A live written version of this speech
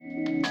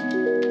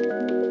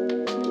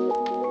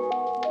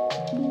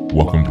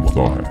Welcome to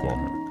Thought Hack. I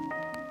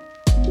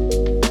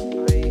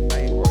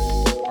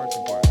art's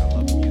important. I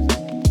love music.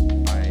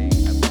 I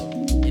love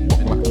Welcome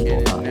infinite. to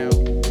Thought And Hack. now,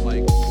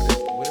 like,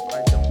 what if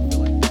I don't feel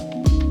like?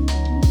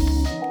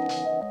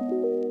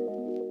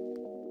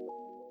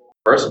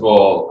 First of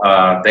all,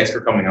 thanks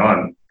for coming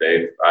on,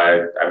 Dave.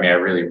 I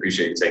really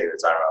appreciate you taking the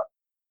time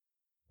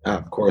out.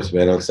 Of course,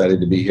 man. I'm excited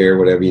to be here.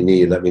 Whatever you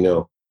need, let me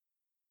know.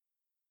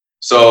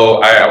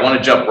 So I want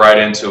to jump right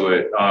into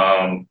it.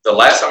 The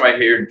last time I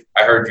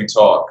heard you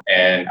talk,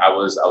 and I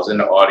was in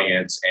the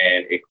audience,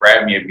 and it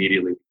grabbed me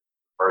immediately.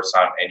 First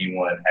time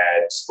anyone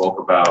had spoke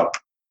about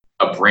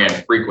a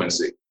brand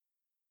frequency.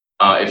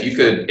 If you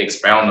could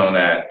expound on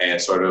that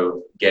and sort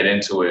of get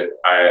into it,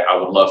 I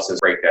would love to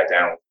break that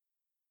down.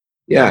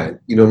 Yeah,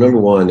 number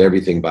one,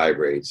 everything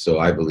vibrates. So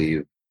I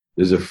believe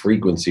there's a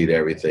frequency to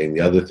everything. The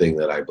other thing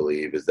that I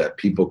believe is that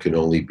people can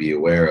only be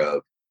aware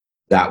of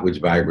that which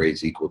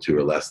vibrates equal to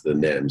or less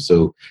than them.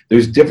 So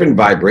there's different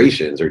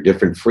vibrations or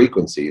different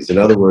frequencies. In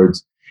other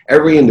words,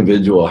 every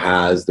individual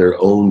has their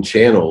own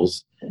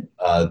channels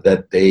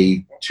that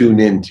they tune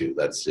into,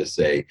 let's just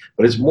say.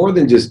 But it's more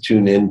than just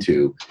tune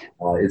into.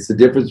 It's the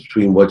difference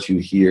between what you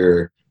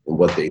hear and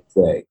what they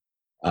say.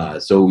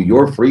 So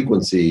your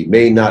frequency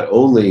may not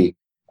only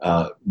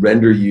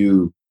render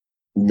you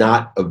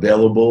not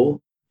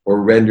available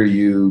or render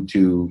you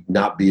to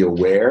not be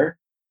aware,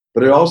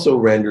 but it also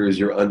renders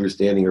your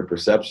understanding or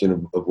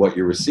perception of what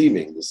you're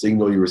receiving. The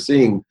signal you're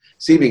receiving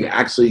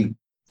actually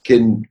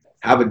can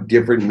have a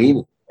different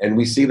meaning. And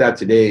we see that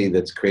today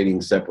that's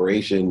creating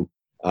separation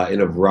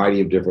in a variety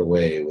of different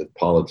ways with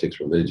politics,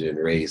 religion,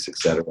 race,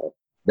 etc.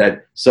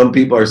 That some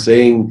people are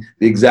saying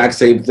the exact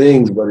same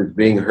things, but it's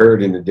being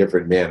heard in a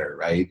different manner,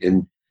 right?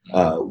 And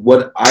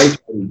what I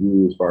try to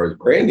do as far as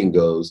branding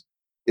goes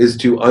is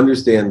to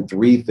understand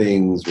three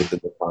things within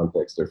the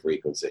context of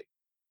frequency.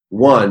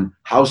 One,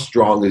 how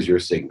strong is your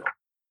signal?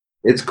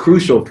 It's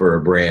crucial for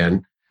a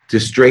brand to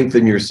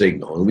strengthen your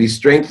signal. And we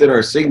strengthen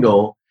our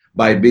signal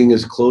by being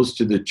as close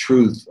to the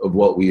truth of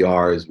what we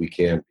are as we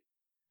can,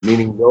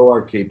 meaning know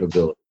our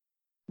capability,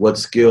 what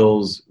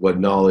skills, what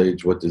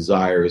knowledge, what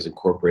desire is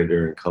incorporated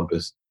or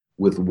encompassed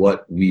with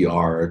what we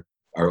are,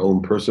 our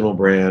own personal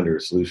brand or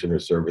solution or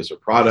service or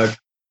product.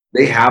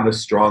 They have a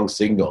strong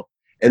signal.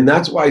 And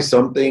that's why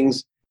some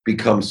things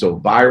become so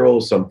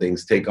viral, some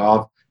things take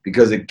off,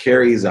 because it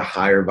carries a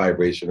higher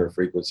vibration or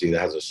frequency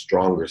that has a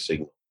stronger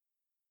signal.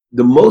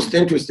 The most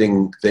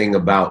interesting thing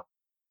about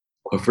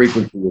a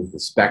frequency is the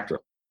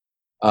spectrum,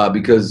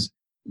 because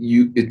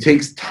it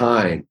takes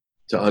time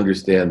to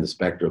understand the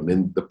spectrum.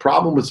 And the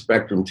problem with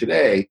spectrum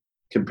today,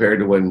 compared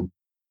to when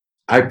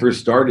I first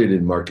started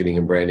in marketing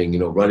and branding,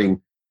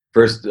 running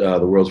first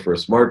the world's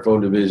first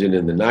smartphone division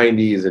in the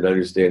 90s and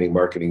understanding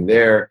marketing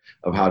there,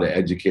 of how to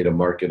educate a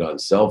market on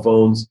cell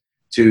phones,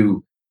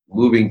 to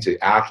moving to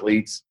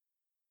athletes.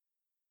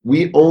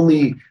 We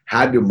only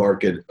had to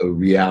market a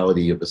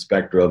reality of a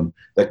spectrum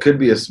that could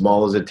be as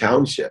small as a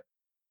township.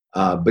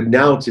 But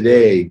now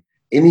today,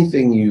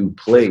 anything you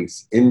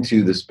place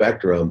into the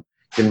spectrum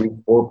can reach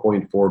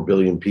 4.4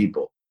 billion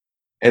people.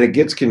 And it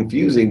gets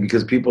confusing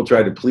because people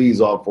try to please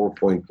all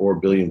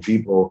 4.4 billion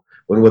people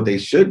when what they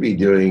should be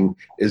doing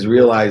is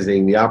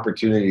realizing the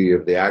opportunity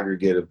of the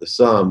aggregate of the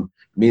sum,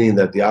 meaning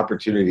that the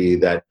opportunity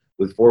that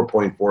with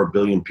 4.4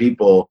 billion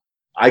people,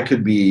 I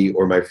could be,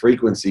 or my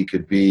frequency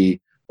could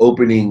be,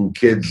 opening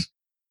kids'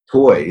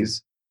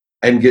 toys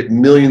and get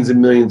millions and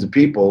millions of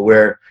people,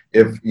 where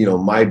if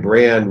my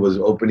brand was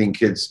opening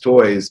kids'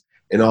 toys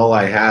and all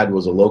I had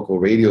was a local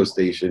radio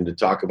station to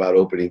talk about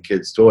opening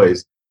kids'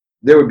 toys,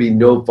 there would be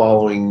no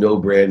following, no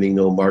branding,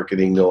 no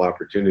marketing, no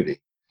opportunity.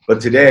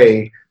 But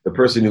today, the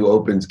person who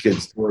opens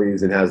kids'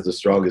 toys and has the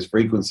strongest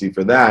frequency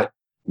for that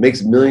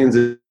makes millions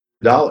of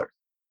dollars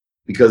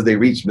because they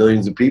reach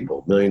millions of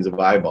people, millions of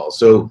eyeballs.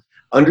 So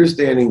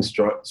understanding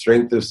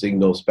strength of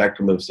signal,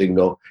 spectrum of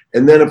signal,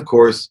 and then, of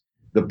course,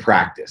 the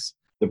practice.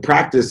 The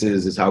practice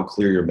is how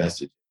clear your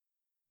message.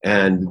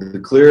 And the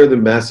clearer the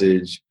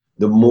message,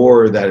 the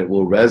more that it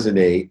will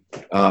resonate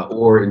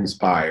or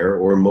inspire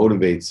or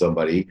motivate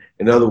somebody.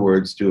 In other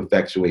words, to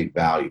effectuate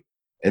value.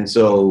 And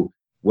so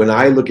when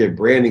I look at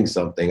branding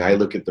something, I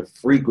look at the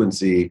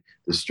frequency,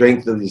 the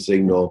strength of the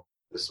signal,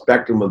 the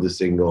spectrum of the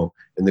signal,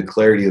 and the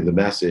clarity of the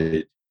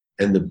message.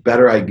 And the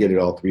better I get at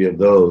all three of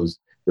those,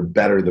 the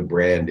better the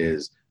brand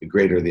is, the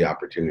greater the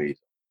opportunity.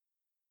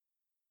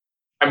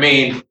 I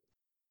mean,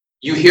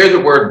 you hear the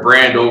word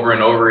brand over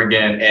and over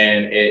again,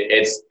 and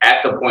it's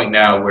at the point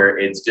now where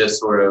it's just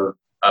sort of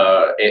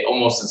it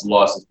almost has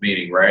lost its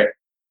meaning, right?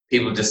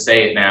 People just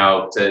say it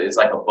now it's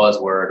like a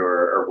buzzword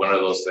or one of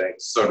those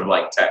things, sort of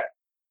like tech.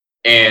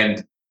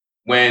 And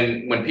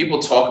when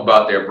people talk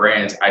about their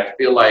brands, I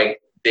feel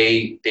like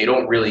they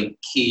don't really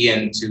key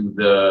into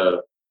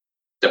the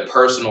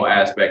personal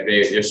aspect.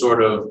 They're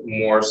sort of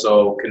more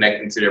so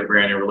connecting to their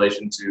brand in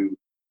relation to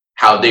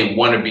how they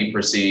want to be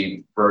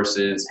perceived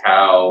versus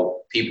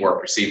how people are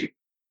perceiving.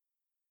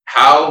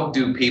 How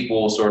do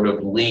people sort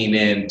of lean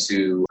in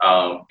to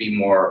be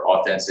more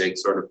authentic,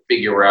 sort of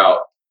figure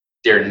out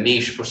their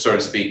niche, so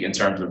to speak, in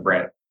terms of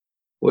brand?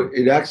 Well,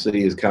 it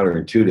actually is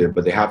counterintuitive,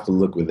 but they have to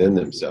look within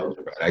themselves,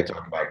 right? I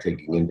talk about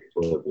taking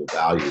inventory of your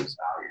values.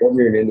 Whether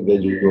you're an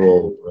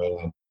individual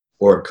brand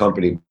or a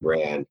company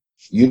brand,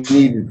 you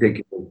need to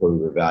take inventory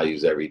of your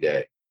values every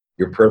day.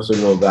 Your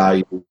personal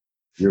values,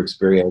 your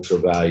experiential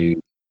values,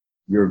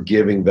 your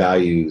giving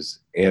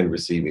values, and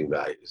receiving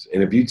values.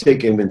 And if you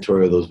take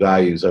inventory of those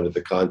values under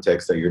the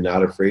context that you're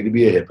not afraid to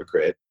be a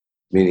hypocrite,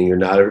 meaning you're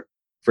not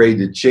afraid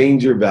to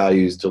change your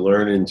values to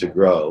learn and to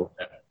grow,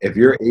 if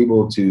you're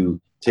able to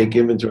take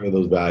inventory of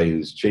those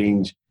values,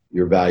 change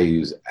your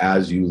values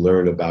as you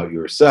learn about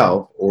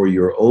yourself or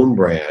your own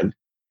brand,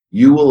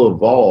 you will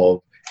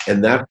evolve.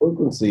 And that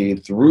frequency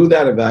through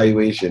that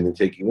evaluation and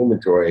taking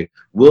inventory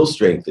will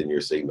strengthen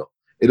your signal.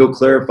 It'll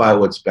clarify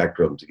what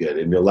spectrum to get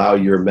and allow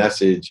your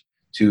message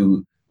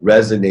to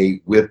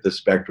resonate with the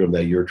spectrum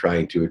that you're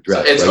trying to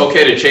address. So it's right?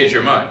 okay to change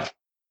your mind.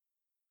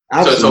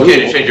 Absolutely. So it's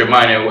okay to change your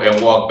mind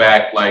and walk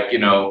back, like,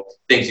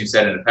 things you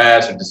said in the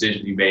past or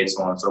decisions you made,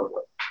 so on and so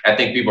forth. I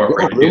think people are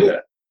afraid to do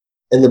that.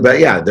 And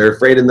they're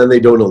afraid, and then they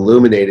don't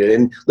illuminate it.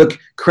 And look,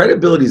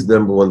 credibility is the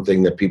number one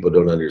thing that people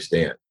don't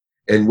understand.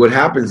 And what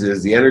happens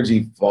is the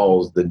energy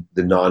follows the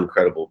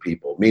non-credible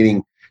people.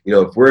 Meaning,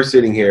 if we're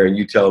sitting here and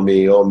you tell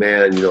me, oh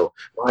man,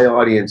 my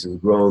audience has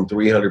grown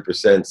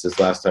 300% since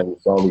last time you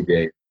saw me,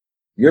 Dave,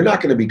 you're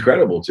not going to be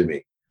credible to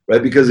me,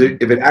 right? Because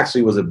if it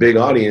actually was a big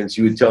audience,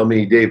 you would tell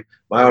me, Dave,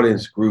 my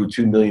audience grew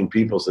 2 million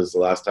people since the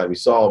last time you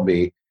saw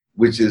me,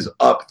 which is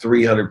up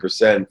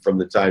 300% from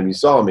the time you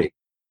saw me.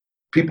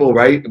 People,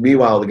 right?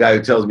 Meanwhile, the guy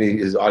who tells me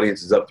his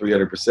audience is up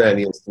 300%,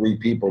 he has 3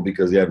 people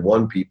because he had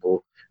 1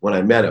 people when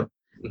I met him,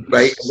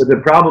 right? But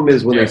the problem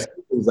is when they say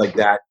things like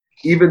that,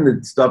 even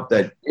the stuff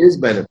that is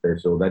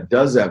beneficial, that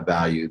does have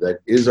value, that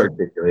is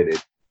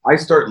articulated, I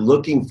start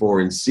looking for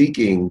and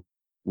seeking,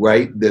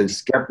 right, the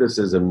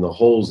skepticism, the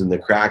holes and the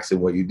cracks in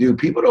what you do.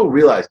 People don't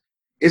realize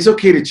it's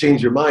okay to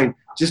change your mind.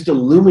 Just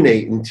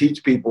illuminate and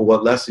teach people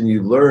what lesson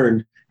you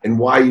learned and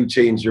why you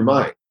changed your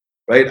mind,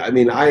 right? I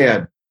mean, I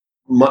had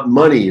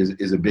money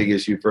is a big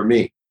issue for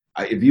me.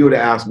 If you would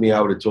have asked me, I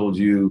would have told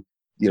you,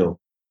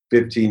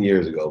 15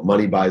 years ago,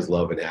 money buys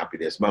love and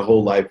happiness. My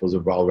whole life was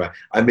revolved around.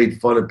 I made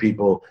fun of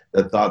people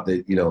that thought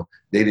that,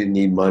 they didn't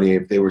need money.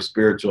 If they were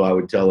spiritual, I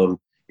would tell them,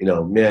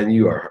 man,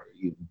 you are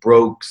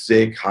broke,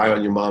 sick, high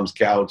on your mom's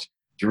couch,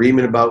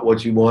 dreaming about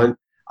what you want.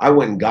 I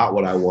went and got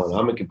what I want.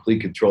 I'm in complete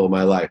control of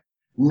my life.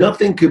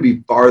 Nothing could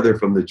be farther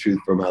from the truth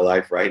for my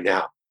life right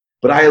now.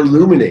 But I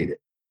illuminate it,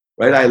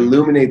 right? I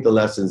illuminate the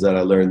lessons that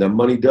I learned, that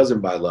money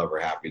doesn't buy love or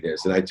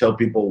happiness. And I tell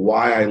people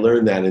why I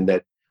learned that and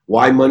that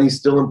why money's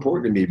still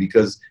important to me,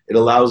 because it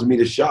allows me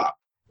to shop.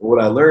 And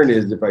what I learned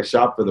is if I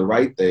shop for the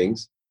right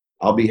things,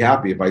 I'll be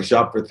happy. If I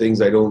shop for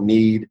things I don't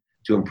need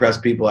to impress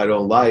people I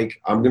don't like,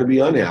 I'm going to be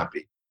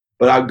unhappy.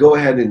 But I'll go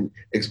ahead and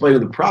explain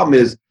what the problem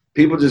is.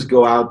 People just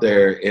go out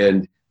there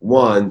and,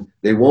 one,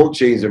 they won't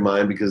change their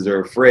mind because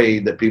they're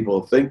afraid that people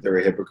will think they're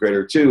a hypocrite.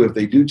 Or two, if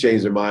they do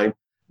change their mind,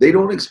 they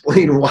don't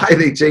explain why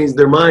they changed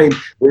their mind.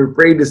 They're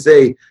afraid to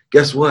say,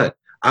 guess what?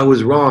 I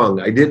was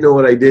wrong. I didn't know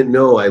what I didn't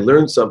know. I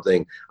learned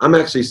something. I'm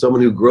actually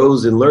someone who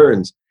grows and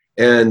learns.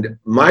 And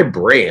my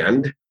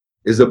brand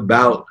is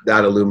about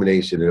that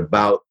illumination and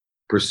about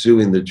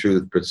pursuing the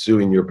truth,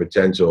 pursuing your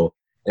potential,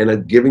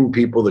 and giving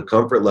people the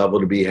comfort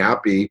level to be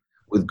happy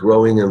with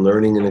growing and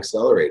learning and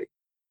accelerating.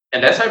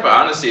 And that type of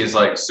honesty is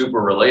like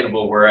super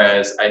relatable.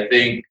 Whereas I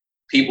think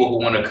people who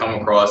want to come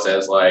across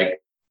as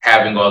like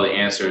having all the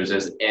answers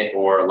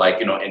or like,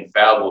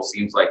 infallible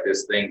seems like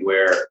this thing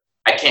where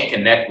I can't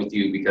connect with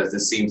you because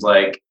this seems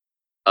like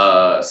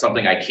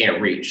something I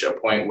can't reach, a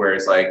point where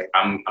it's like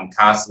I'm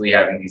constantly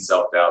having these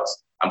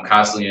self-doubts. I'm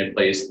constantly in a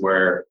place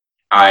where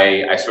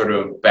I sort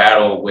of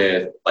battle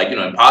with like,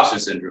 imposter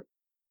syndrome.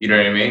 You know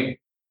what I mean?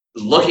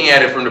 Looking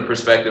at it from the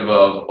perspective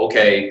of,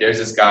 okay, there's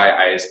this guy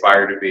I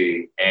aspire to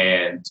be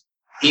and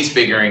he's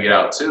figuring it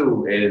out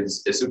too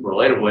is super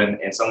relatable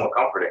and somewhat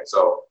comforting.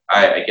 So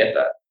I get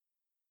that.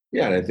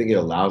 Yeah, and I think it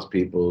allows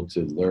people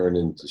to learn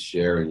and to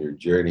share in your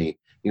journey.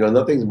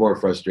 Nothing's more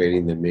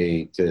frustrating than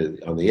me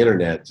on the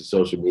internet, to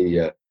social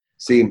media,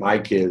 seeing my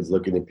kids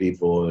looking at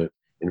people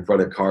in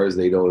front of cars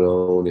they don't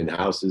own and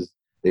houses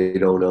they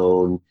don't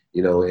own,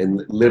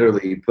 and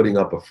literally putting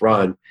up a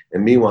front.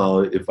 And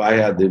meanwhile, if I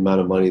had the amount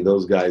of money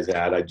those guys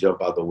had, I'd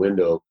jump out the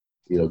window,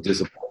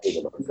 disappointed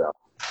in myself.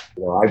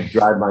 I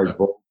drive my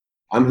boat.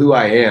 I'm who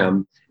I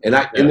am. And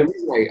the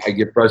reason I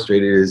get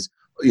frustrated is,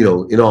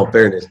 in all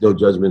fairness, no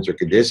judgments or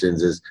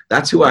conditions, is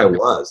that's who I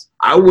was.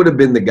 I would have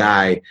been the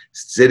guy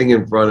sitting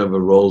in front of a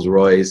Rolls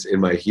Royce in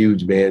my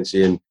huge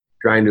mansion,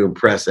 trying to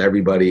impress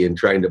everybody and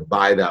trying to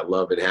buy that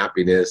love and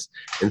happiness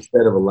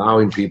instead of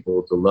allowing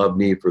people to love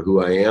me for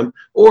who I am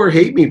or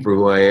hate me for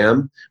who I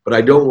am. But I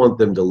don't want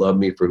them to love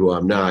me for who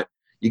I'm not.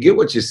 You get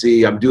what you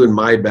see. I'm doing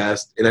my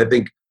best. And I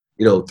think,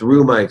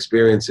 through my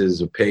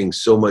experiences of paying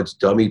so much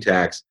dummy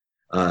tax,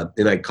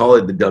 and I call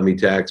it the dummy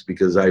tax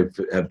because I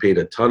have paid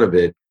a ton of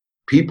it,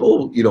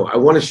 people, I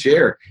want to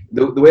share.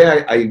 The way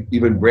I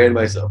even brand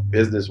myself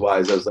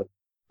business-wise, I was like,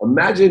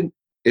 imagine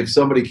if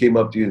somebody came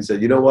up to you and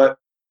said, you know what?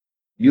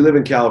 you live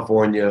in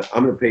California.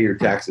 I'm going to pay your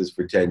taxes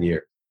for 10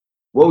 years.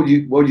 What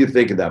would you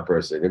think of that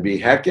person? It'd be,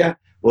 heck yeah.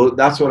 Well,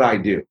 that's what I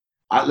do.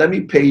 Let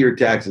me pay your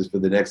taxes for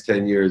the next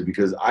 10 years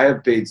because I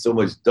have paid so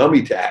much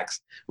dummy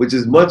tax, which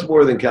is much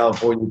more than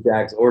California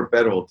tax or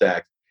federal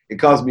tax. It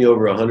cost me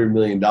over $100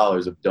 million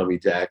of dummy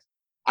tax.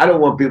 I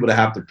don't want people to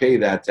have to pay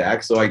that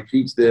tax, so I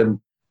teach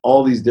them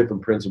all these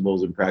different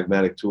principles and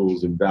pragmatic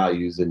tools and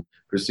values and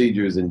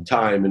procedures and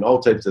time and all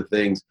types of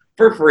things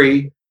for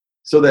free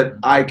so that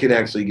I can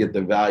actually get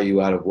the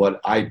value out of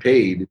what I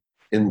paid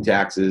in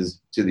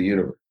taxes to the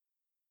universe.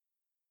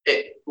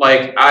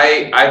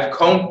 I've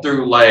combed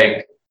through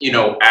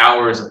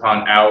hours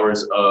upon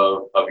hours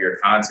of your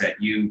content.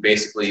 You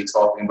basically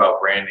talking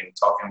about branding,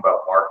 talking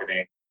about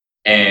marketing,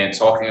 and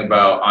talking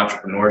about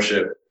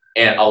entrepreneurship.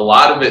 And a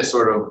lot of it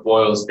sort of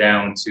boils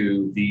down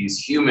to these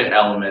human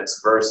elements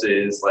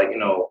versus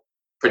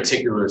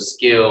particular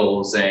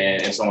skills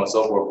and so on and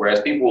so forth.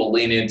 Whereas people will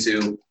lean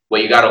into,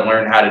 well, you got to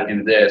learn how to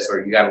do this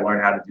or you got to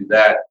learn how to do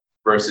that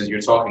versus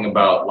you're talking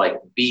about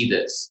be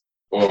this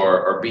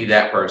or be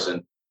that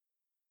person.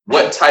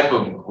 What type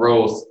of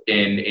growth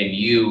in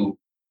you,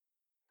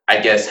 I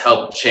guess,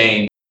 helped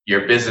change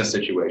your business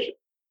situation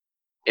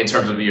in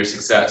terms of your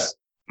success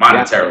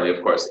monetarily,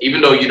 of course,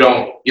 even though you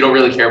don't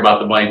really care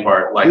about the money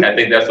part. I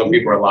think that's what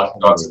people are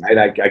lost in.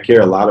 I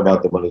care a lot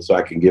about the money so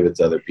I can give it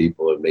to other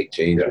people and make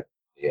change.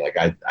 Yeah.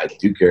 I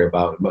do care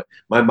about it.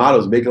 My motto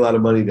is make a lot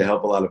of money to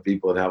help a lot of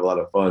people and have a lot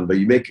of fun. But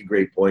you make a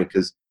great point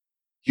because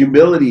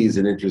humility is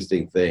an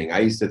interesting thing. I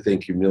used to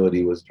think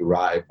humility was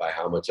derived by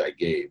how much I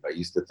gave. I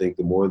used to think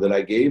the more that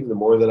I gave, the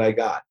more that I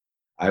got.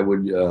 I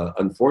would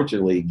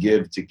unfortunately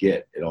give to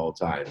get at all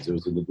times. It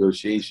was a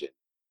negotiation.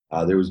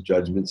 There was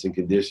judgments and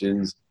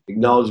conditions,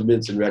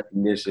 acknowledgments and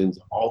recognitions,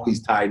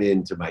 always tied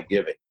into my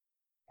giving.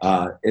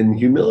 And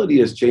humility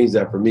has changed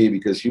that for me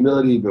because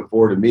humility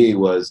before to me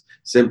was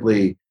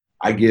simply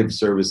I give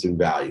service and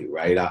value,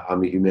 right?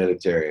 I'm a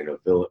humanitarian,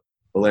 a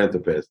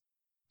philanthropist.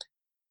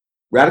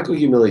 Radical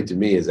humility to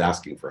me is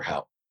asking for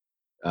help.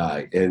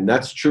 And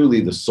that's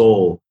truly the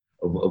soul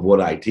of what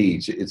I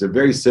teach. It's a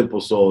very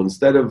simple soul.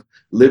 Instead of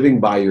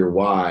living by your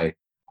why,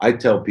 I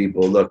tell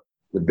people, look,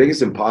 the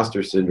biggest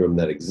imposter syndrome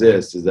that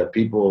exists is that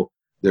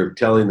they're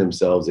telling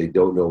themselves they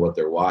don't know what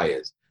their why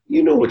is.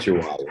 You know what your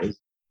why is.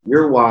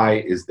 Your why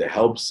is to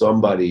help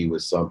somebody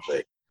with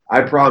something.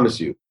 I promise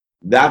you,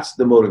 that's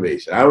the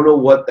motivation. I don't know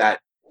what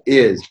that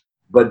is,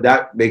 but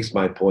that makes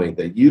my point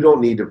that you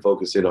don't need to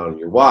focus in on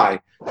your why,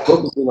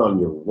 focus in on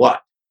your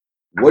what.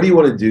 What do you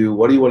want to do?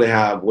 What do you want to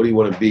have? What do you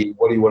want to be?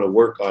 What do you want to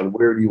work on?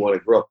 Where do you want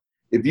to grow?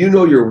 If you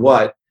know your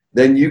what,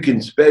 then you can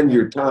spend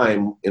your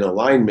time in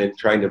alignment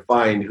trying to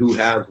find who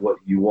has what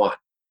you want,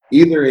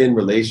 either in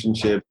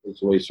relationship,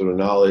 situational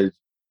knowledge,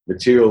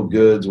 material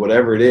goods,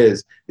 whatever it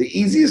is. The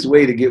easiest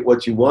way to get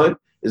what you want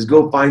is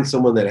go find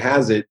someone that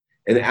has it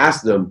and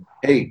ask them,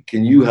 hey,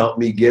 can you help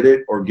me get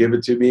it or give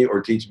it to me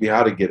or teach me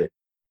how to get it?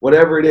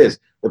 Whatever it is.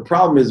 The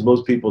problem is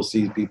most people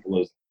see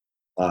people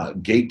as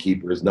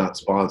gatekeepers, not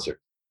sponsors.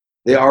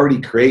 They already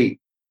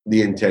create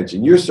the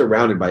intention. You're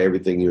surrounded by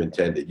everything you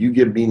intended. You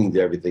give meaning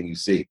to everything you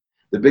see.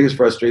 The biggest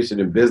frustration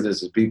in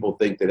business is people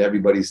think that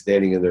everybody's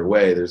standing in their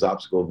way. There's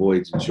obstacle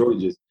voids and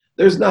shortages.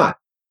 There's not.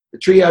 The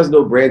tree has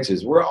no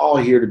branches. We're all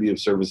here to be of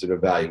service and of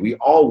value. We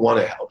all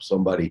want to help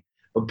somebody,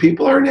 but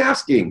people aren't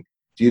asking,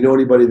 do you know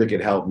anybody that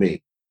can help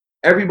me?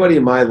 Everybody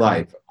in my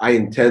life, I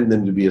intend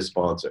them to be a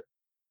sponsor.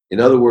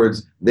 In other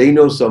words, they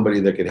know somebody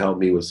that can help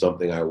me with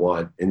something I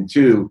want. And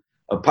two,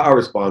 a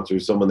power sponsor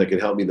is someone that can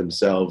help me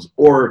themselves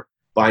or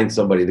find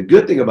somebody. The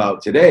good thing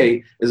about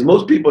today is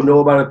most people know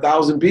about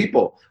 1,000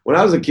 people. When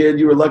I was a kid,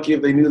 you were lucky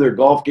if they knew their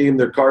golf game,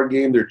 their card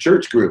game, their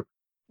church group.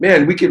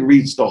 Man, we could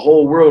reach the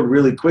whole world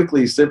really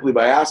quickly simply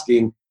by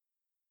asking,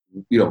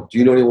 do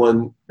you know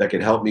anyone that can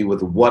help me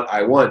with what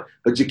I want?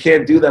 But you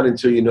can't do that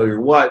until you know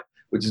your what,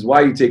 which is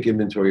why you take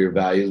inventory of your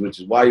values, which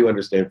is why you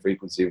understand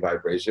frequency and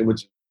vibration,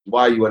 which is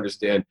why you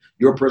understand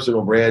your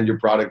personal brand, your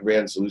product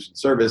brand, solution,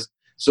 service,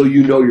 so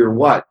you know your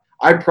what.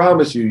 I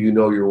promise you, you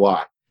know your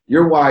why.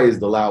 Your why is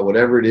to allow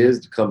whatever it is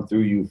to come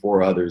through you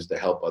for others to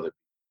help other people.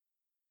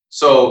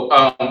 So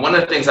one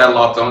of the things I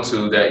locked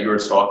onto that you were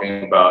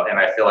talking about, and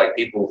I feel like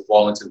people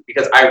fall into,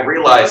 because I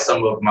realize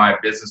some of my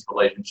business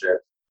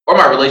relationships or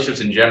my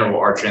relationships in general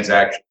are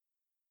transactional.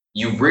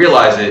 You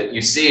realize it,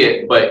 you see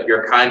it, but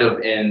you're kind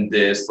of in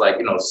this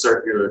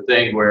circular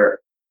thing where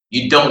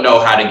you don't know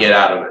how to get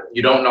out of it.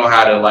 You don't know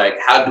how to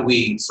how do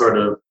we sort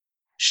of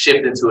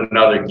shift into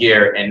another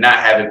gear and not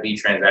have it be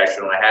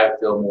transactional and have it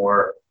feel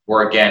more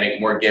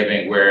organic, more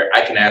giving, where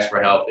I can ask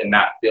for help and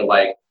not feel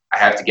like I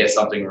have to get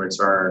something in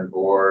return,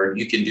 or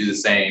you can do the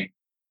same.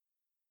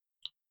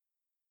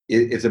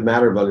 It's a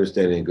matter of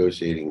understanding,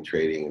 negotiating,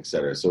 trading, et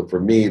cetera. So for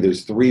me,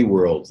 there's 3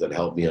 worlds that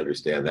help me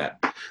understand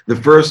that. The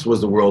first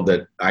was the world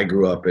that I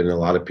grew up in, and a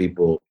lot of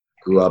people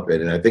grew up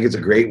in. And I think it's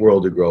a great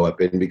world to grow up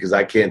in because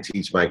I can't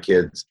teach my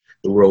kids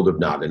the world of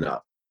not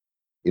enough.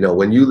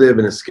 When you live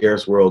in a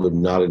scarce world of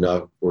not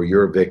enough, or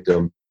you're a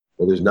victim,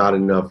 or there's not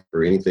enough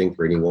for anything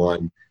for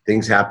anyone,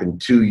 things happen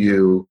to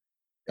you.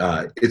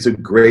 It's a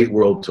great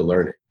world to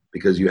learn it.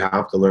 because you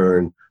have to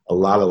learn a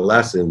lot of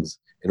lessons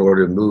in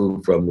order to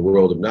move from the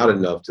world of not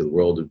enough to the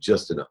world of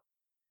just enough.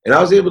 And I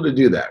was able to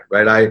do that,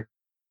 right? I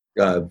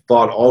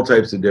thought all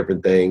types of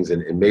different things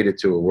and made it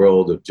to a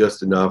world of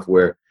just enough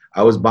where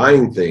I was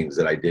buying things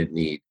that I didn't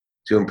need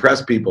to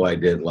impress people I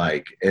didn't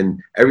like. And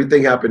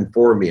everything happened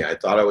for me. I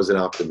thought I was an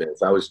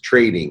optimist. I was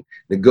trading,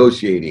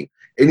 negotiating.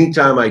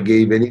 Anytime I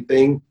gave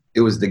anything,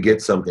 it was to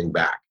get something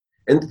back.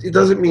 And it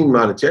doesn't mean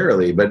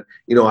monetarily, but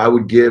I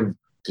would give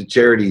to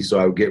charity so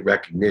I would get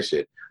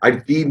recognition.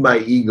 I'd feed my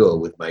ego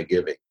with my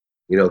giving.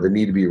 The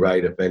need to be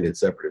right, offended,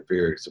 separate,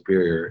 inferior,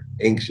 superior,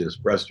 anxious,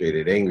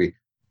 frustrated, angry,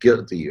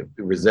 guilty,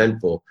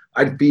 resentful.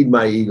 I'd feed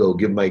my ego,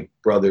 give my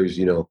brothers,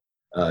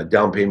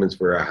 down payments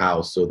for a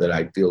house so that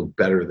I feel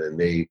better than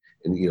they,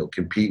 and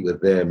compete with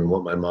them and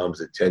want my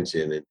mom's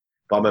attention, and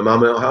bought my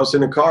mom a house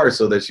and a car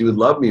so that she would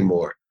love me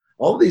more.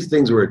 All these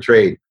things were a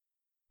trade.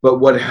 But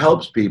what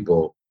helps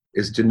people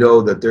is to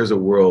know that there's a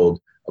world,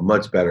 a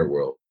much better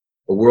world,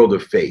 a world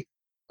of faith,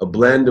 a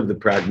blend of the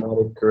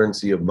pragmatic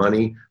currency of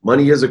money.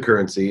 Money is a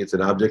currency. It's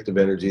an object of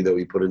energy that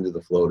we put into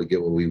the flow to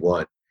get what we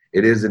want.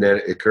 It is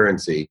a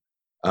currency,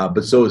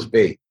 but so is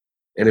faith.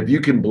 And if you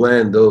can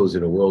blend those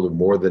in a world of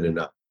more than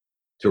enough,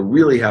 to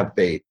really have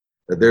faith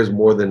that there's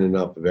more than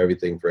enough of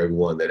everything for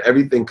everyone, that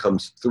everything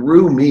comes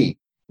through me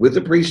with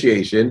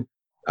appreciation.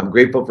 I'm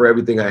grateful for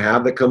everything I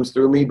have that comes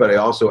through me, but I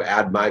also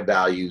add my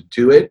value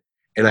to it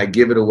and I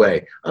give it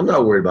away. I'm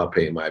not worried about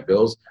paying my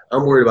bills.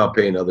 I'm worried about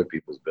paying other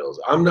people's bills.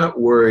 I'm not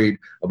worried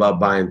about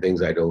buying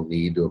things I don't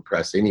need to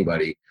impress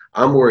anybody.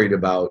 I'm worried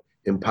about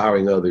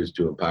empowering others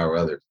to empower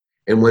others.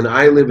 And when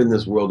I live in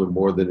this world of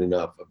more than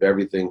enough of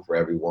everything for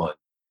everyone,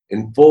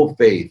 in full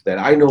faith that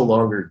I no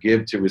longer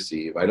give to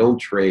receive, I don't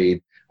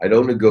trade, I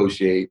don't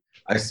negotiate,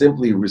 I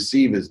simply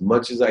receive as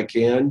much as I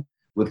can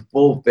with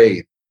full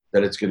faith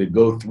that it's going to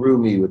go through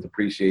me with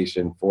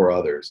appreciation for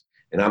others.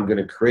 And I'm going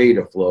to create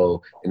a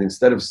flow. And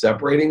instead of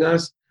separating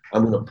us,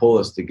 I'm going to pull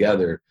us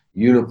together,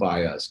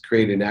 unify us,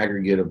 create an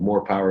aggregate of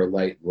more power,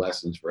 light, and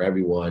lessons for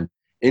everyone,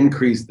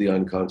 increase the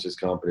unconscious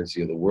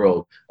competency of the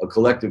world, a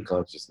collective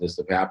consciousness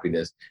of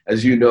happiness.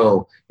 As you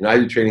know, I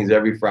do trainings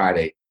every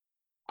Friday.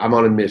 I'm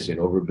on a mission,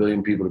 over 1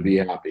 billion people to be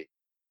happy.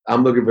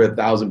 I'm looking for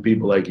 1,000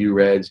 people like you,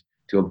 Reg,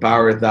 to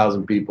empower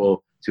 1,000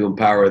 people, to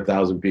empower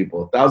 1,000 people.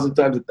 1,000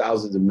 times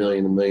 1,000 is a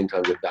million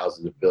times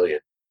 1,000 is a billion.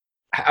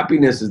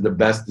 Happiness is the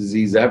best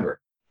disease ever.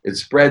 It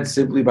spreads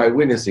simply by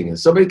witnessing it.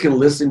 Somebody can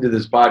listen to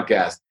this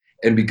podcast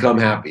and become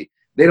happy.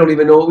 They don't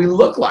even know what we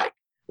look like.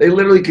 They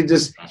literally could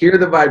just hear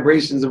the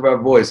vibrations of our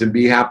voice and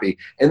be happy.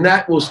 And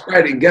that will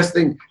spread. And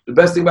the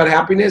best thing about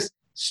happiness,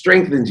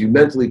 strengthens you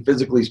mentally,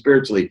 physically,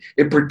 spiritually.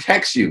 It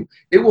protects you.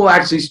 It will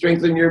actually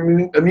strengthen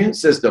your immune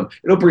system.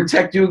 It'll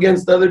protect you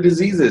against other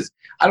diseases.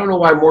 I don't know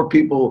why more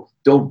people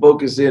don't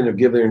focus in or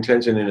give their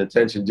intention and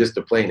attention just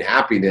to plain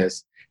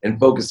happiness and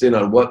focus in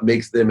on what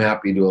makes them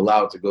happy to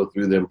allow it to go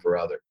through them for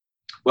others.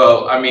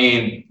 Well, I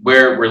mean,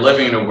 we're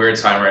living in a weird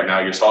time right now.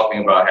 You're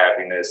talking about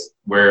happiness.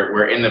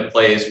 We're in the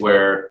place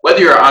where, whether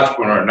you're an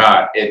entrepreneur or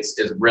not, it's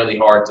really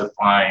hard to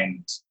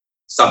find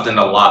something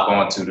to lock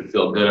onto to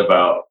feel good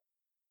about.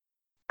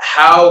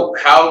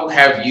 How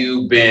have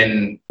you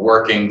been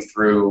working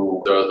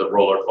through the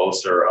roller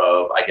coaster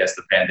of, I guess,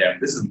 the pandemic?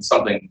 This is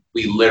something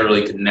we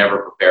literally could never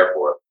prepare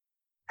for.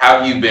 How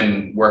have you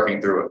been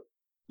working through it?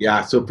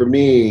 Yeah, so for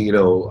me,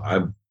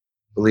 I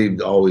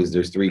believed always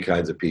there's three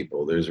kinds of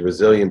people. There's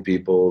resilient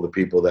people, the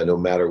people that no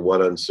matter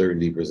what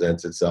uncertainty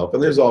presents itself,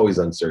 and there's always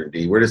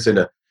uncertainty. We're just in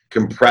a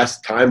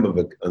compressed time of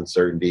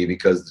uncertainty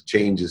because the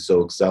change is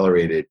so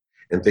accelerated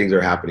and things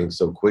are happening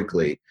so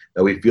quickly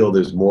that we feel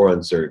there's more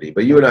uncertainty.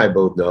 But you and I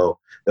both know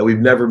that we've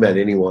never met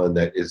anyone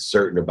that is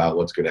certain about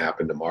what's going to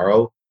happen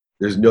tomorrow.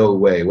 There's no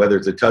way, whether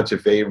it's a touch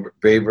of favor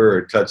or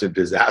a touch of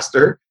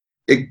disaster,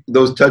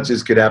 those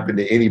touches could happen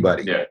to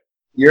anybody. Yeah.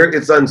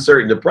 It's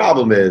uncertain. The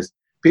problem is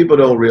people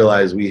don't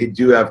realize we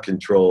do have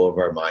control of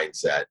our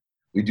mindset.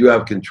 We do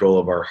have control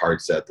of our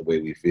heart set, the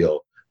way we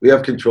feel. We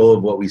have control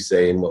of what we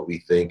say and what we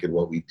think and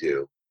what we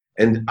do.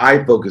 And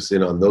I focus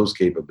in on those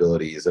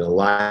capabilities and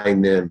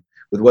align them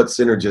with what's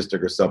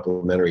synergistic or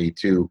supplementary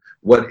to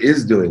what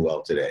is doing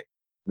well today.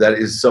 That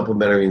is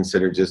supplementary and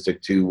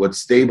synergistic to what's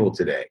stable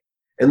today.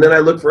 And then I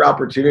look for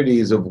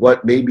opportunities of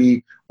what may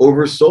be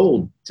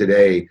oversold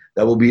today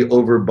that will be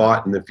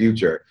overbought in the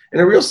future.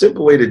 And a real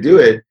simple way to do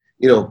it,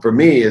 for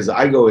me, is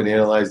I go and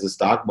analyze the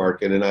stock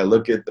market and I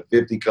look at the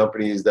 50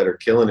 companies that are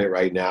killing it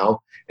right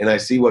now. And I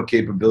see what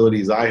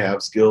capabilities I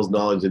have, skills,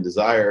 knowledge, and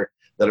desire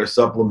that are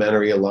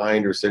supplementary,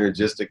 aligned, or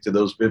synergistic to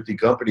those 50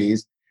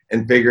 companies,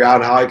 and figure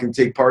out how I can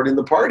take part in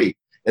the party.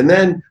 And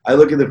then I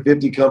look at the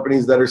 50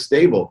 companies that are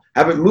stable,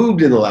 haven't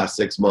moved in the last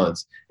 6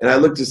 months. And I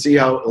look to see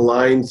how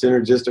aligned,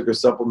 synergistic, or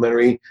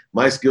supplementary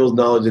my skills,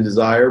 knowledge, and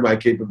desire, my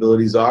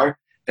capabilities are.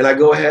 And I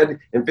go ahead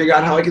and figure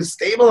out how I can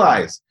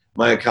stabilize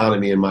my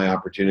economy and my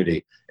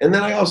opportunity. And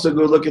then I also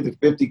go look at the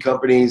 50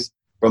 companies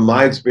from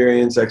my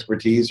experience,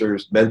 expertise, or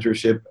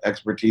mentorship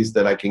expertise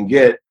that I can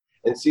get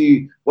and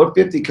see what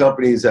 50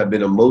 companies have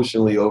been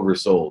emotionally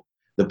oversold.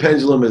 The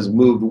pendulum has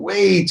moved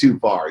way too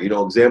far.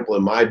 Example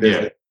in my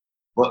business,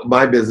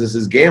 my business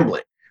is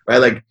gambling, right?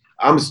 Like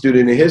I'm a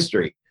student of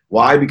history.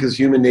 Why? Because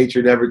human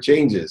nature never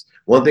changes.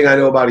 One thing I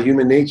know about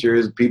human nature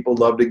is people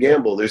love to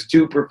gamble. There's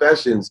two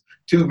professions,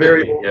 two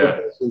very old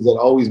professions that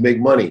always make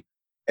money.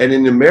 And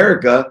in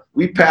America,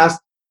 we passed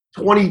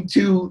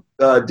 22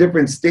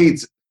 different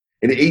states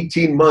in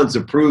 18 months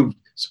approved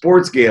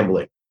sports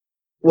gambling.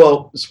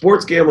 Well,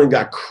 sports gambling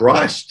got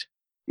crushed.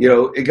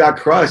 It got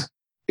crushed.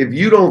 If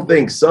you don't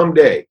think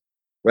someday,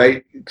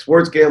 right,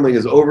 sports gambling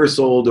is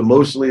oversold,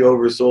 emotionally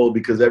oversold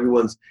because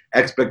everyone's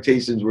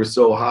expectations were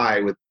so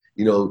high with,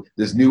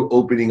 this new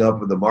opening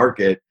up of the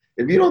market.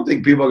 If you don't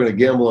think people are going to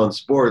gamble on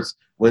sports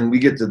when we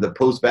get to the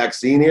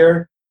post-vaccine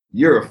era,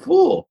 you're a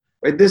fool,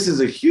 right? This is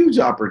a huge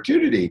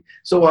opportunity.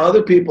 So while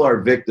other people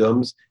are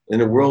victims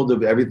in a world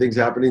of everything's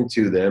happening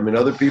to them, and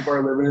other people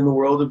are living in the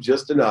world of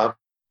just enough,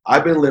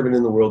 I've been living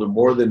in the world of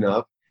more than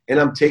enough, and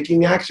I'm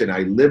taking action. I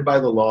live by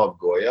the law of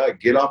Goya. I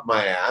get off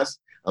my ass.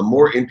 I'm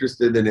more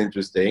interested than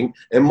interesting.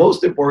 And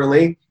most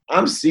importantly,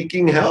 I'm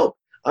seeking help.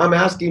 I'm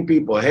asking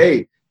people,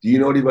 hey, do you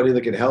know anybody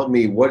that can help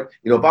me?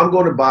 If I'm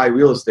going to buy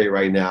real estate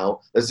right now,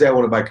 let's say I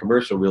want to buy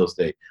commercial real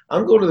estate,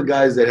 I'm going to the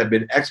guys that have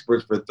been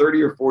experts for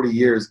 30 or 40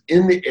 years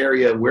in the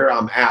area where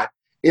I'm at,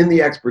 in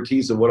the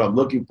expertise of what I'm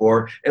looking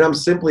for. And I'm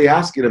simply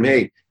asking them,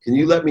 hey, can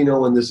you let me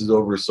know when this is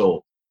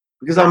oversold?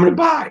 Because I'm going to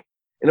buy.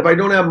 And if I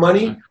don't have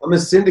money, I'm going to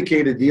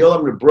syndicate a deal. I'm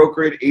going to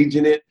broker it,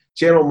 agent it,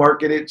 channel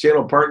market it,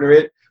 channel partner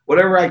it,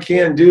 whatever I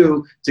can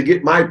do to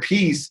get my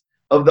piece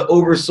of the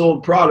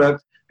oversold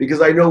product. Because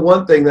I know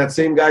one thing, that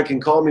same guy can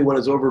call me when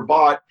it's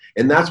overbought,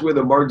 and that's where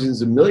the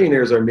margins of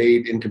millionaires are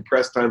made in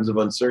compressed times of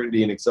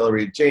uncertainty and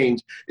accelerated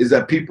change, is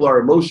that people are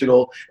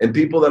emotional, and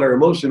people that are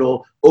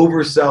emotional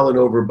oversell and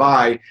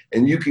overbuy,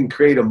 and you can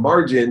create a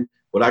margin,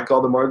 what I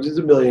call the margins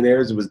of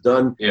millionaires. It was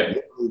done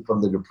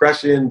from the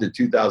Depression to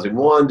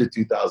 2001 to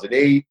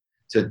 2008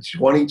 to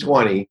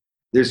 2020.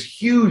 There's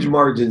huge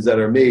margins that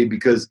are made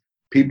because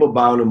people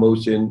buy on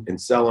emotion and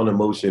sell on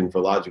emotion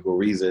for logical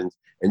reasons.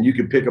 And you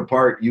can pick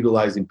apart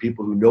utilizing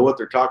people who know what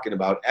they're talking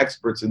about,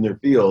 experts in their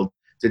field,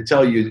 to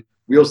tell you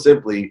real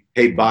simply,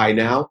 hey, buy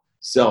now,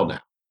 sell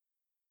now.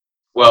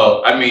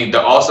 Well, I mean, the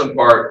awesome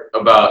part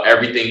about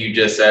everything you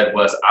just said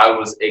was I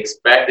was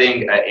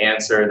expecting an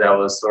answer that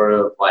was sort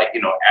of like,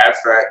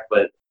 abstract,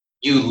 but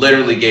you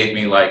literally gave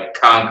me like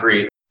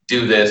concrete,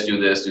 do this,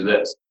 do this, do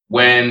this.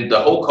 When the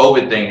whole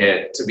COVID thing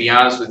hit, to be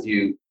honest with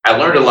you, I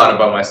learned a lot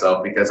about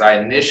myself because I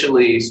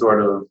initially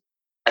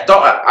I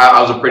thought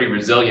I was a pretty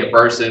resilient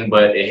person,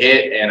 but it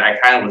hit and I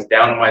kind of was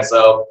down on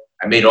myself.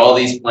 I made all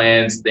these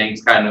plans,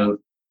 things kind of,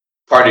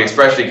 Party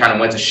Expression kind of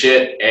went to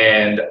shit.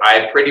 And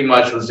I pretty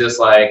much was just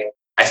like,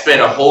 I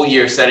spent a whole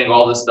year setting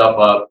all this stuff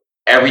up.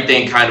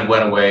 Everything kind of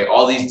went away.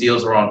 All these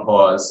deals were on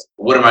pause.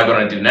 What am I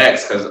going to do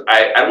next? Because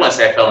I don't want to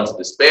say I fell into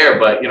despair,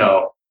 but,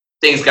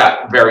 things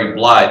got very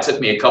blah. It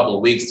took me a couple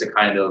of weeks to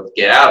kind of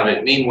get out of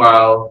it.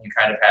 Meanwhile, you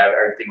kind of have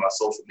everything on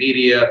social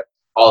media,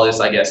 all this,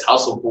 I guess,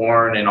 hustle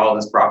porn and all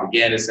this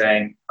propaganda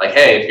saying like,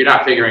 hey, if you're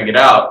not figuring it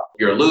out,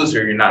 you're a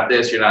loser, you're not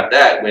this, you're not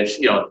that,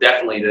 which,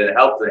 definitely didn't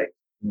help things.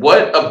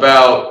 What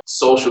about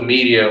social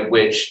media,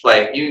 which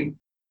like you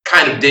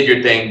kind of did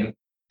your thing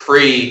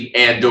pre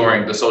and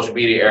during the social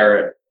media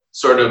era,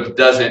 sort of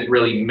doesn't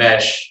really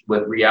mesh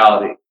with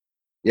reality?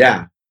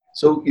 Yeah.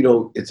 So,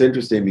 it's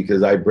interesting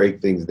because I break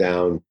things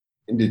down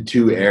into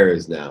two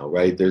eras now,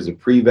 right? There's a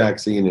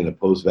pre-vaccine and a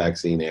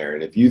post-vaccine era.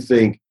 And if you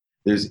think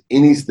there's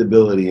any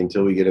stability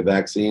until we get a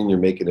vaccine, you're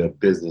making a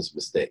business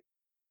mistake.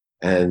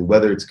 And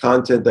whether it's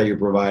content that you're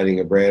providing,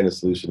 a brand, a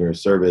solution, or a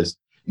service,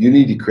 you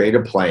need to create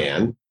a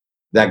plan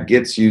that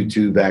gets you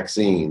to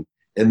vaccine.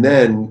 And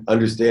then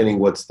understanding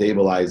what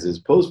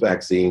stabilizes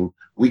post-vaccine,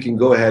 we can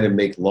go ahead and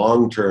make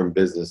long-term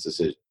business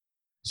decisions.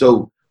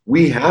 So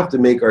we have to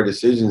make our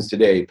decisions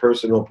today,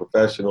 personal,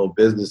 professional,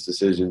 business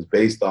decisions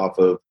based off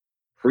of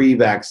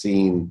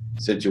pre-vaccine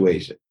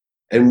situation.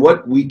 And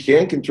what we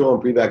can control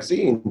in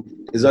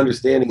pre-vaccine is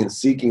understanding and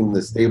seeking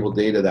the stable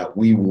data that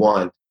we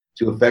want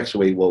to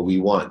effectuate what we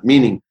want.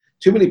 Meaning,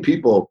 too many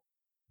people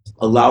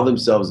allow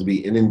themselves to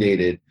be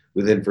inundated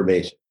with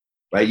information,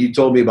 right? You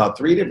told me about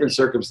 3 different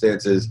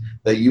circumstances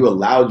that you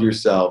allowed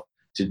yourself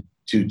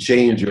to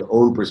change your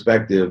own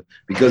perspective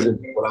because of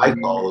what I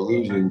call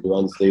illusions or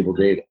unstable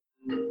data,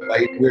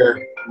 right?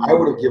 Where I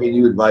would have given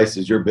you advice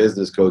as your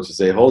business coach to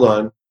say, hold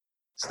on,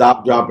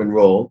 stop, drop, and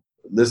roll.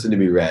 Listen to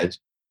me, Reg.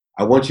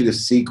 I want you to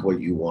seek what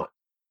you want,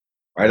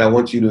 right? I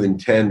want you to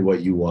intend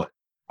what you want.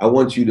 I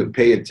want you to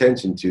pay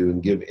attention to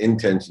and give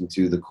intention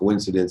to the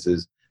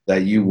coincidences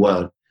that you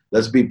want.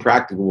 Let's be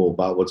practical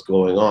about what's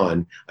going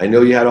on. I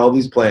know you had all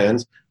these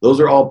plans.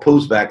 Those are all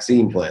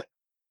post-vaccine plans.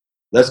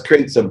 Let's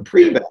create some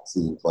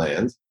pre-vaccine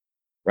plans,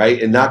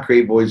 right? And not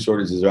create void,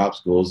 shortages, or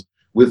obstacles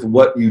with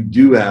what you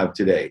do have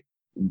today.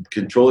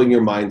 Controlling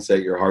your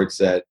mindset, your heart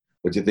set,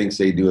 what you think,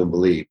 say, do, and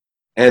believe.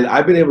 And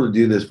I've been able to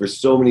do this for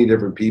so many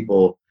different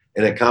people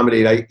and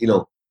accommodate. I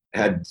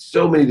had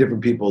so many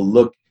different people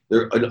look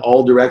in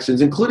all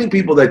directions, including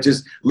people that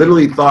just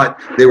literally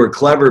thought they were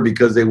clever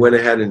because they went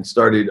ahead and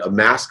started a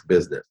mask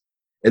business.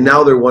 And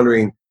now they're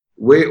wondering,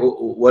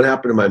 what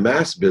happened to my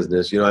mass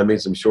business? I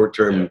made some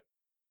short-term.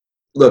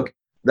 Look,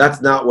 that's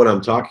not what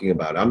I'm talking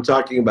about. I'm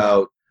talking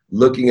about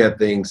looking at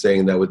things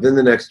saying that within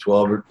the next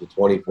 12 to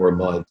 24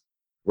 months,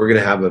 we're going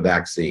to have a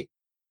vaccine.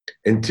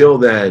 Until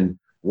then,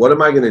 what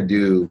am I going to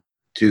do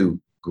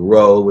to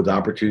grow with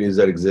opportunities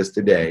that exist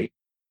today,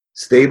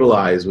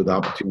 stabilize with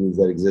opportunities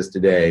that exist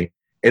today,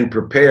 and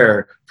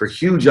prepare for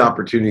huge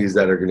opportunities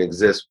that are going to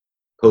exist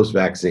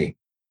post-vaccine?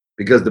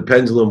 Because the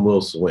pendulum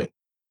will swing.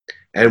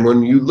 And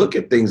when you look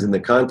at things in the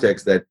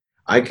context that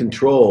I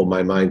control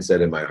my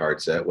mindset and my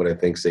heart set, what I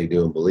think, say,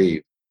 do, and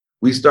believe,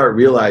 we start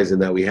realizing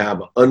that we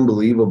have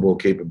unbelievable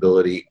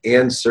capability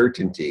and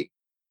certainty,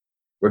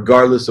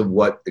 regardless of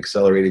what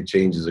accelerated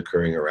change is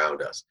occurring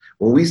around us.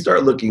 When we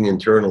start looking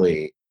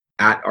internally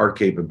at our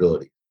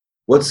capability,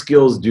 what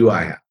skills do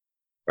I have?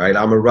 Right?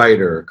 I'm a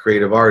writer, a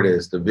creative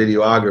artist, a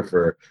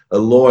videographer, a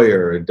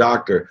lawyer, a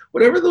doctor,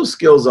 whatever those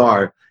skills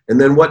are,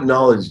 and then what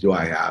knowledge do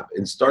I have?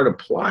 And start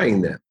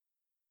applying them,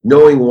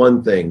 knowing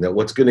one thing, that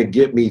what's going to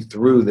get me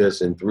through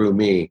this and through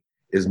me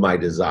is my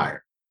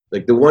desire.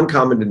 Like the one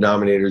common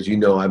denominator is,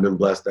 I've been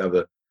blessed to have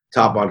a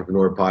top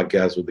entrepreneur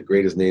podcast with the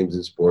greatest names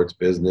in sports,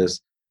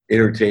 business,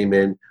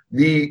 entertainment,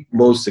 the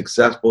most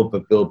successful,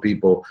 fulfilled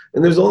people.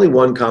 And there's only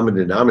one common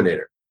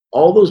denominator.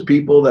 All those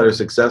people that are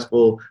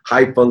successful,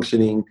 high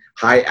functioning,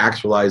 high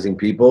actualizing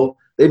people,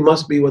 they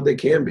must be what they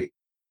can be,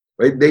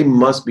 right? They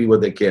must be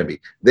what they can be.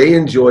 They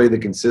enjoy the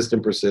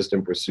consistent,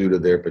 persistent pursuit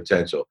of their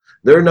potential.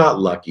 They're not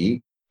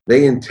lucky.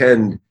 They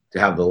intend to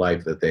have the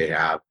life that they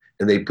have,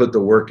 and they put the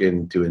work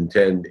in to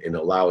intend and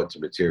allow it to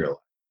materialize.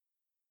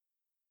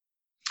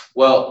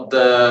 Well,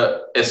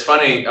 it's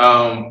funny.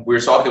 We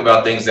were talking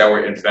about things that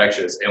were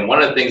infectious, and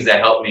one of the things that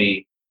helped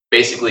me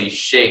basically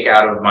shake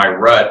out of my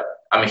rut.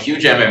 I'm a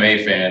huge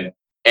MMA fan,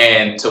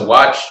 and to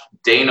watch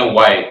Dana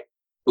White,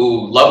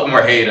 who, love him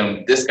or hate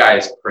him, this guy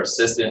is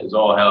persistent as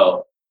all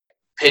hell,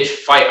 pitch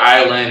Fight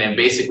Island and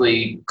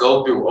basically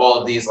go through all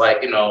of these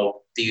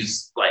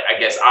these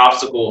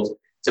obstacles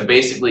to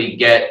basically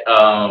get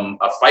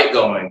a fight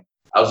going.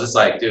 I was just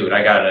like, dude,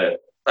 I gotta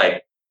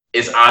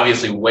it's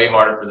obviously way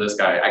harder for this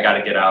guy. I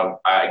gotta get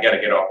out. I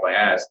gotta get off my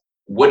ass.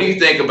 What do you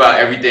think about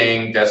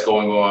everything that's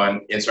going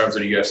on in terms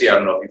of the UFC? I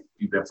don't know if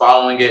you've been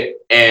following it,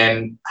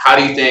 and how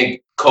do you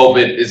think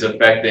COVID is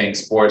affecting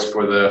sports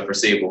for the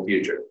foreseeable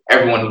future?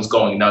 Everyone who's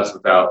going nuts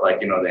without the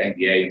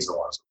NBA and so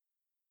on.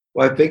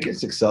 Well, I think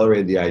it's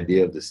accelerated the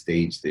idea of the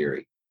stage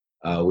theory,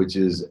 which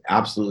is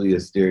absolutely a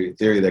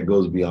theory that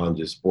goes beyond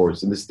just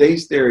sports. And the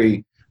stage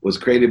theory was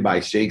created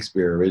by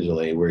Shakespeare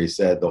originally, where he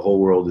said the whole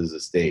world is a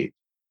stage.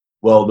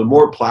 Well, the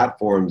more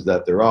platforms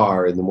that there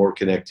are and the more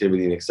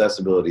connectivity and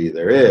accessibility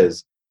there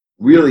is,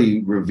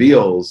 really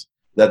reveals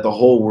that the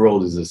whole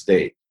world is a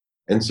stage.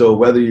 And so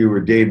whether you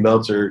were Dave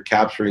Meltzer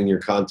capturing your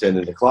content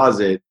in the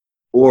closet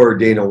or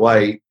Dana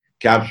White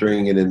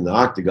capturing it in the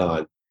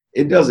octagon,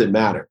 it doesn't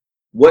matter.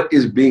 What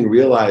is being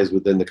realized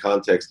within the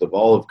context of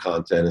all of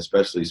content,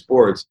 especially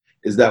sports,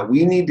 is that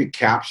we need to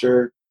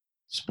capture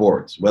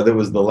sports, whether it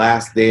was The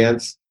Last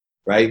Dance,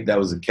 right? That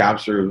was a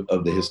capture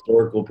of the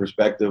historical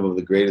perspective of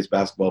the greatest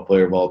basketball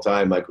player of all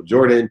time, Michael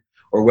Jordan,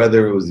 or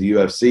whether it was the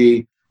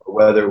UFC, or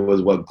whether it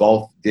was what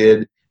golf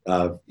did,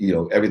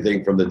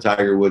 everything from the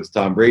Tiger Woods,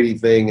 Tom Brady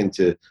thing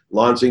into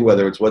launching,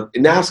 whether it's what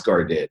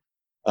NASCAR did.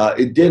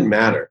 It didn't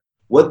matter.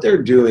 What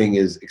they're doing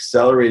is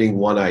accelerating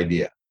one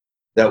idea,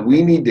 that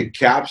we need to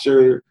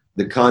capture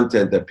the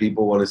content that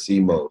people want to see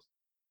most.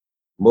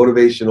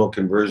 Motivational,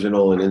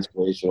 conversional, and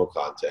inspirational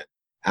content,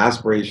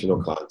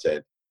 aspirational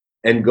content,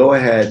 and go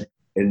ahead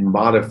and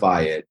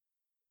modify it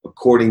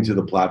according to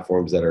the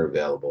platforms that are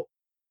available.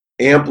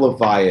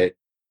 Amplify it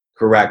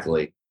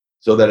correctly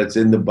so that it's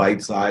in the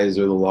bite size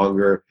or the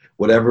longer,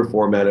 whatever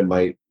format it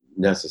might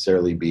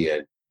necessarily be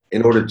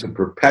in order to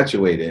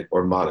perpetuate it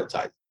or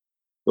monetize it.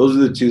 Those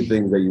are the two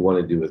things that you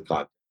want to do with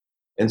content.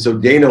 And so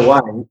Dana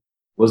White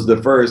was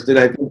the first, and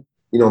I think,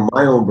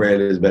 my own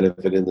brand has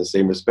benefited in the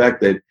same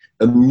respect, that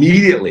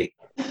immediately,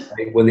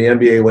 right, when the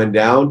NBA went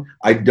down,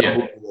 I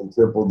doubled and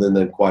tripled and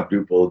then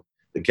quadrupled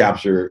the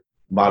capture,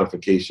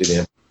 modification,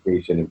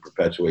 amplification, and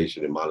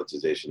perpetuation and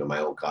monetization of my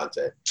own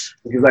content.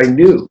 Because I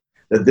knew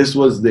that this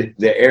was the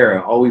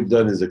era. All we've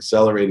done is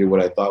accelerated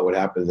what I thought would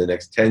happen in the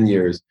next 10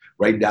 years,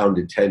 right down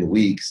to 10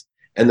 weeks.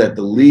 And that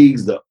the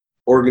leagues, the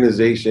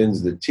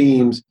organizations, the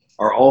teams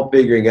are all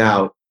figuring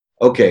out,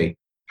 okay,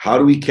 how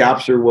do we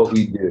capture what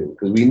we do?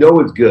 Because we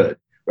know it's good,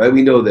 right?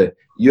 We know that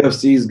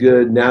UFC is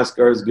good,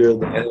 NASCAR is good,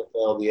 the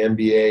NFL, the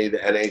NBA, the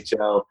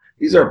NHL.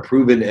 These are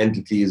proven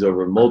entities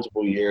over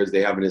multiple years.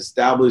 They have an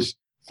established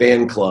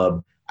fan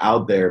club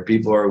out there.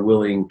 People are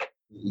willing to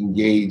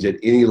engage at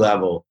any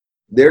level.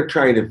 They're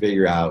trying to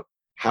figure out,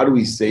 how do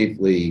we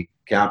safely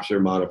capture,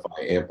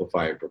 modify,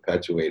 amplify, and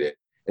perpetuate it?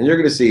 And you're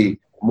going to see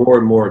more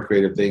and more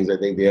creative things. I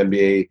think the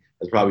NBA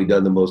has probably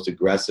done the most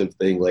aggressive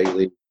thing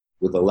lately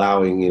with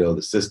allowing,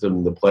 the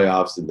system, the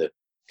playoffs, and the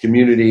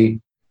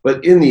community.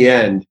 But in the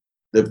end,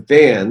 the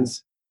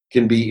fans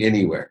can be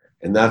anywhere.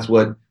 And that's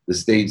what the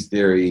stage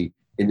theory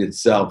in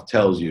itself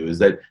tells you, is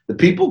that the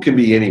people can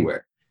be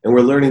anywhere. And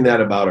we're learning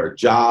that about our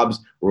jobs.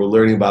 We're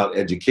learning about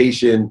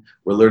education.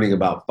 We're learning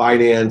about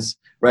finance,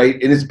 right?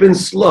 And it's been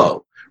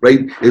slow, right?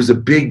 It was a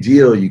big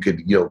deal. You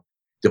could,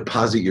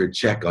 deposit your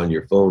check on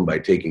your phone by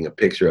taking a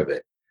picture of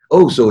it.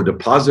 Oh, so a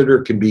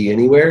depositor can be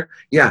anywhere?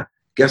 Yeah,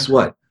 guess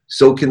what?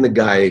 So can the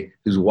guy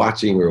who's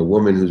watching or a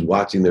woman who's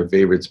watching their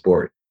favorite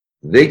sport.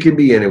 They can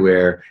be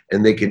anywhere,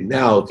 and they can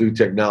now, through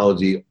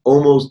technology,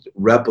 almost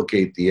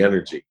replicate the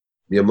energy,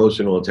 the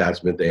emotional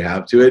attachment they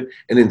have to it.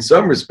 And in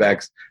some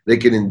respects, they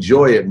can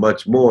enjoy it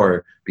much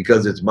more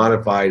because it's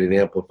modified and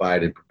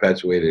amplified and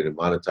perpetuated and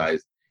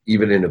monetized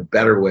even in a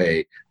better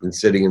way than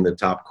sitting in the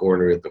top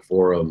corner at the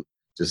forum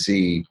to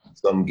see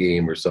some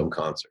game or some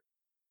concert.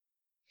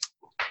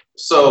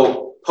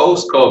 So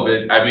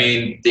post-COVID, I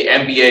mean, the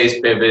NBA's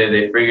pivoted,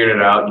 they figured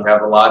it out. You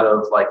have a lot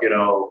of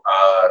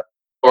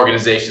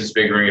organizations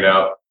figuring it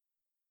out.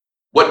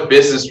 What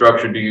business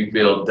structure do you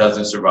feel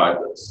doesn't survive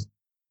this?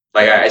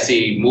 Like I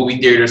see movie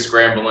theaters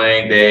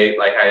scrambling.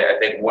 I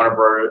think Warner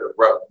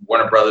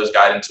Brothers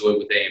got into it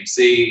with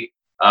AMC.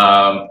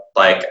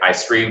 I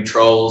stream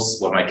Trolls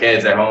with my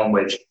kids at home,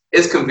 which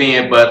is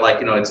convenient, but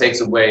it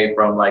takes away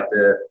from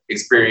the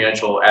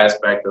experiential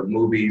aspect of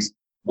movies.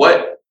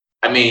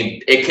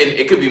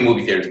 It could be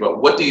movie theaters,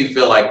 but what do you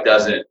feel like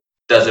doesn't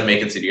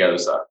make it to the other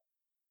side?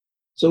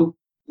 So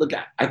look,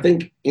 I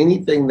think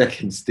anything that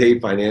can stay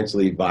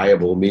financially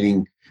viable,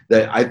 meaning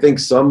that I think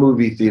some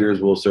movie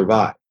theaters will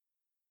survive,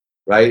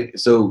 right?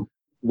 So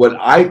what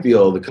I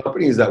feel, the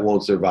companies that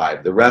won't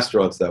survive, the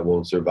restaurants that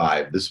won't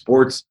survive, the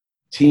sports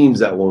teams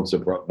that won't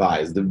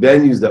survive, the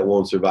venues that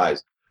won't survive,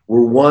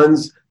 were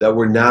ones that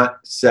were not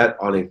set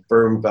on a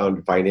firm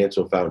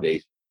financial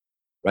foundation,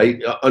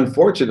 right?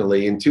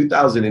 Unfortunately, in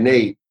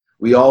 2008,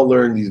 we all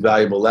learned these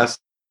valuable lessons,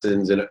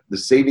 and the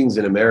savings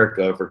in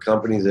America for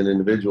companies and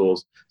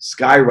individuals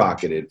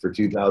skyrocketed for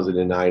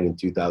 2009 and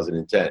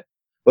 2010.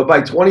 But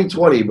by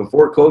 2020,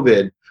 before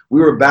COVID,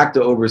 we were back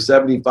to over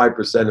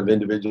 75% of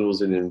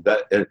individuals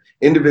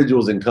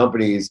and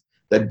companies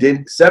that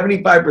did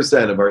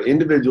 75% of our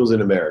individuals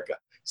in America,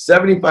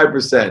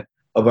 75%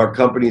 of our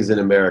companies in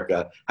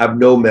America have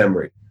no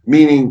memory,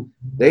 meaning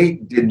they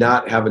did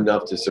not have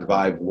enough to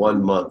survive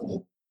 1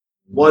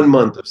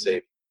 month of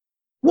saving.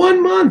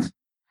 1 month.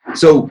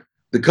 So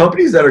the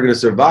companies that are going to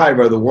survive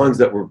are the ones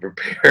that were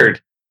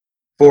prepared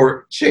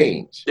for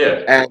change.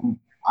 Yeah. And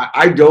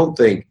I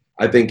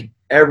think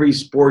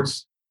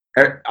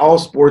all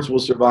sports will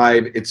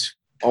survive. It's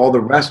all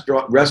the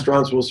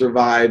restaurants will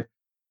survive.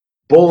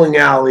 Bowling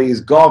alleys,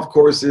 golf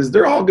courses,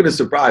 they're all going to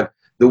survive.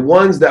 The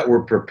ones that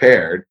were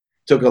prepared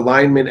took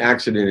alignment,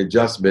 action, and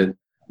adjustment,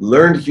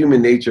 learned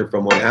human nature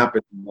from what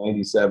happened in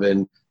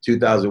 97,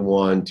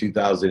 2001,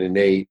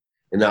 2008.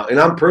 And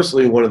I'm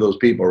personally one of those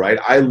people, right?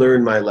 I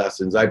learned my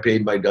lessons. I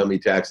paid my dummy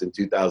tax in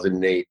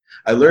 2008.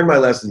 I learned my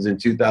lessons in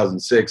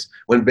 2006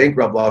 when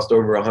Bankrupt lost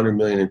over $100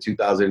 million in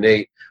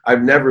 2008.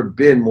 I've never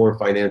been more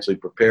financially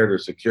prepared or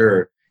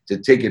secure to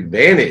take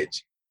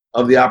advantage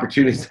of the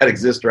opportunities that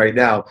exist right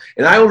now.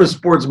 And I own a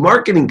sports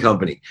marketing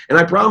company, and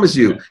I promise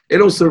you,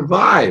 it'll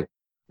survive,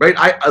 right?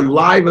 A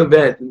live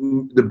event,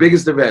 the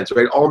biggest events,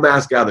 right? All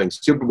mass gatherings,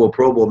 Super Bowl,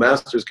 Pro Bowl,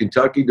 Masters,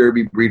 Kentucky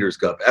Derby, Breeders'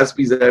 Cup,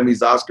 ESPYs,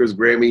 Emmys, Oscars,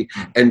 Grammy,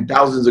 and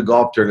thousands of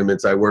golf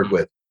tournaments I work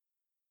with.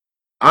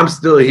 I'm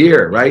still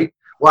here, right?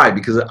 Why?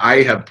 Because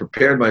I have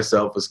prepared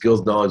myself with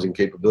skills, knowledge, and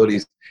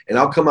capabilities, and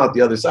I'll come out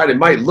the other side. It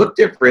might look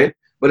different,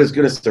 but it's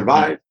going to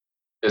survive.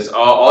 It's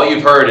all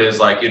you've heard is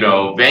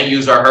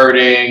venues are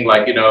hurting.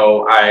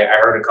 I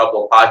heard a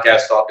couple of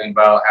podcasts talking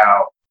about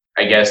how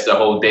I guess the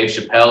whole Dave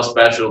Chappelle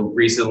special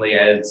recently,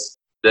 as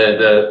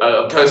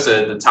of course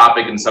the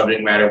topic and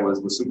subject matter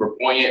was super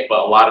poignant, but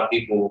a lot of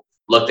people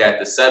looked at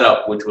the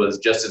setup, which was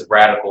just as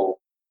radical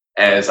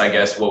as I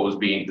guess what was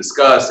being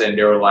discussed, and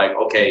they were like,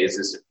 okay, is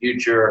this the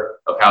future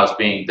of how it's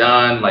being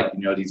done?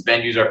 These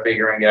venues are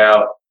figuring it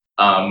out.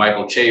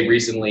 Michael Che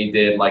recently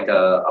did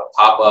a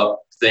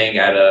pop-up thing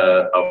at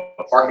a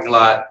parking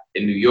lot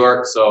in New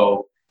York.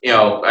 So,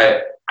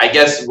 I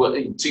guess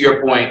to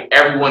your point,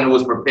 everyone who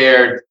was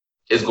prepared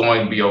is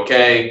going to be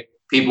okay.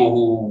 People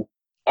who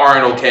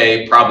aren't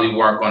okay probably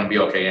weren't going to be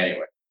okay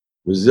anyway.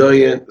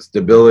 Resilient,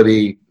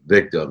 stability,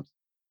 victims.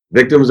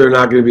 Victims are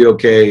not going to be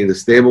okay. The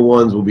stable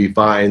ones will be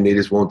fine. They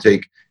just won't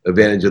take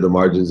advantage of the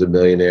margins of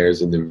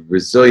millionaires. And the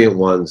resilient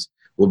ones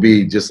will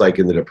be just like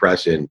in the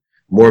Depression.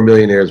 More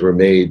millionaires were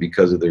made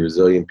because of the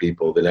resilient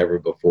people than ever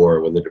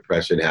before when the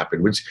Depression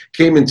happened, which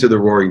came into the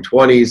Roaring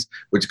 20s,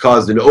 which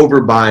caused an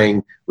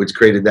overbuying, which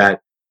created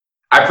that.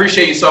 I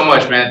appreciate you so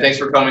much, man. Thanks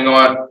for coming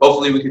on.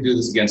 Hopefully we can do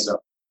this again soon.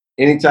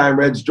 Anytime,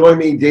 Reg. Join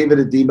me,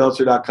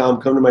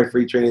 David@dmeltzer.com. Come to my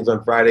free trainings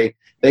on Friday.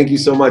 Thank you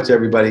so much,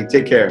 everybody.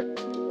 Take care.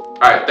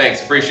 All right.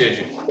 Thanks. Appreciate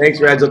you.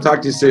 Thanks, Reg. I'll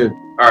talk to you soon.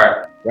 All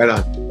right. Right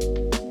on.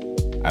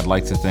 I'd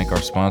like to thank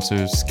our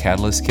sponsors,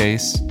 Catalyst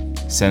Case,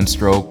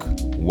 Senstroke,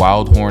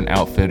 Wildhorn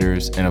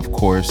Outfitters, and of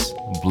course,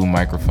 Blue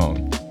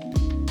Microphone.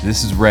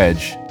 This is Reg,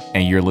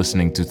 and you're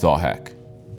listening to Thought Hack.